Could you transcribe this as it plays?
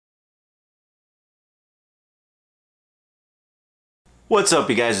What's up,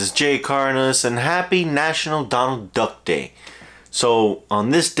 you guys? It's JCARDENASART and happy National Donald Duck Day. So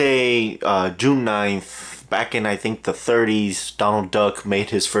on this day, June 9th, back in I think the 30s, Donald Duck made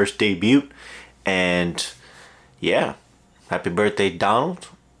his first debut. And yeah, happy birthday, Donald.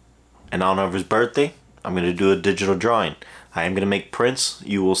 In honor of his birthday, I'm going to do a digital drawing. I am going to make prints.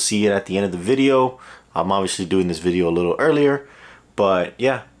 You will see it at the end of the video. I'm obviously doing this video a little earlier, but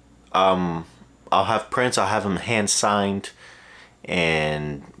yeah, I'll have prints. I'll have them hand signed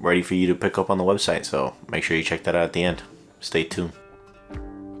and ready for you to pick up on the website, so make sure you check that out at the end. Stay tuned.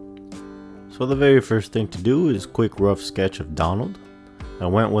 So the very first thing to do is a quick rough sketch of Donald. I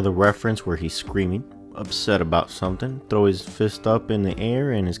went with a reference where he's screaming, upset about something, throw his fist up in the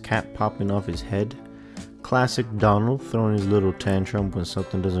air and his cap popping off his head. Classic Donald throwing his little tantrum when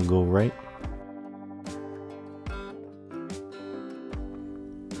something doesn't go right.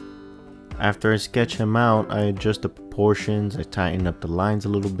 After I sketch him out, I adjust the proportions, I tighten up the lines a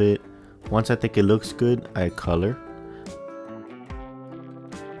little bit. Once I think it looks good, I color.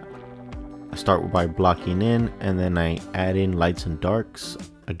 I start by blocking in and then I add in lights and darks,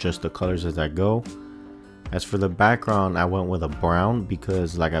 adjust the colors as I go. As for the background, I went with a brown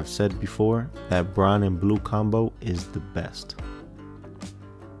because, like I've said before, that brown and blue combo is the best.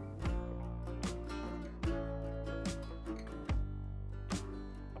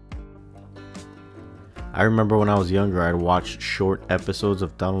 I remember when I was younger, I'd watch short episodes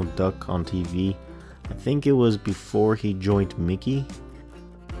of Donald Duck on TV. I think it was before he joined Mickey.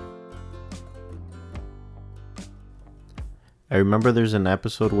 I remember there's an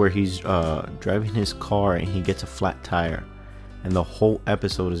episode where he's driving his car and he gets a flat tire. And the whole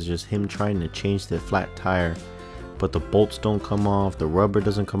episode is just him trying to change the flat tire. But the bolts don't come off, the rubber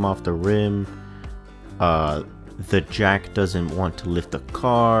doesn't come off the rim. The jack doesn't want to lift the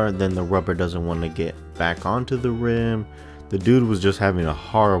car, then the rubber doesn't want to get back onto the rim. The dude was just having a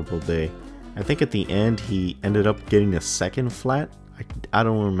horrible day. I think at the end he ended up getting a second flat. I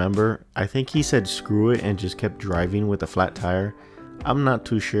don't remember. I think he said screw it and just kept driving with a flat tire. I'm not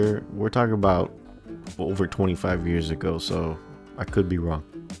too sure. We're talking about over 25 years ago, so I could be wrong.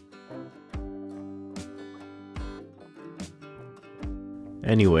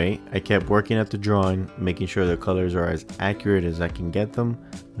 Anyway, I kept working at the drawing, making sure the colors are as accurate as I can get them,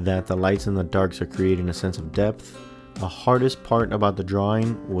 that the lights and the darks are creating a sense of depth. The hardest part about the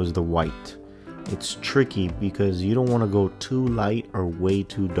drawing was the white. It's tricky because you don't want to go too light or way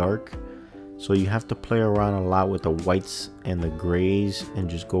too dark, so you have to play around a lot with the whites and the grays and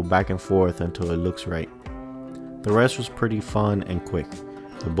just go back and forth until it looks right. The rest was pretty fun and quick.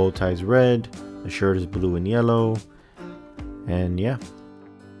 The bow tie's red, the shirt is blue and yellow, and yeah.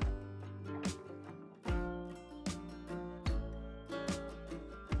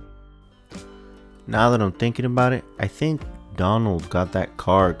 Now that I'm thinking about it, I think Donald got that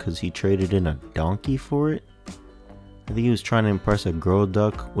car because he traded in a donkey for it. I think he was trying to impress a girl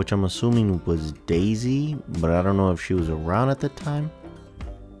duck, which I'm assuming was Daisy, but I don't know if she was around at the time.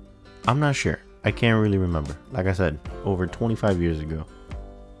 I'm not sure. I can't really remember. Like I said, over 25 years ago.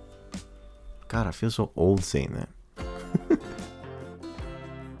 God, I feel so old saying that.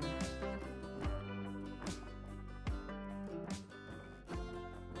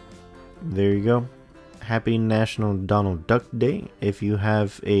 There you go. Happy National Donald Duck Day. If you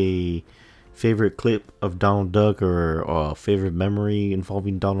have a favorite clip of Donald Duck or a favorite memory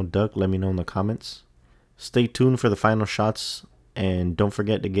involving Donald Duck, let me know in the comments. Stay tuned for the final shots and don't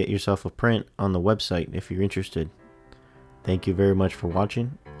forget to get yourself a print on the website if you're interested. Thank you very much for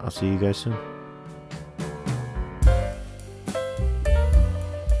watching. I'll see you guys soon.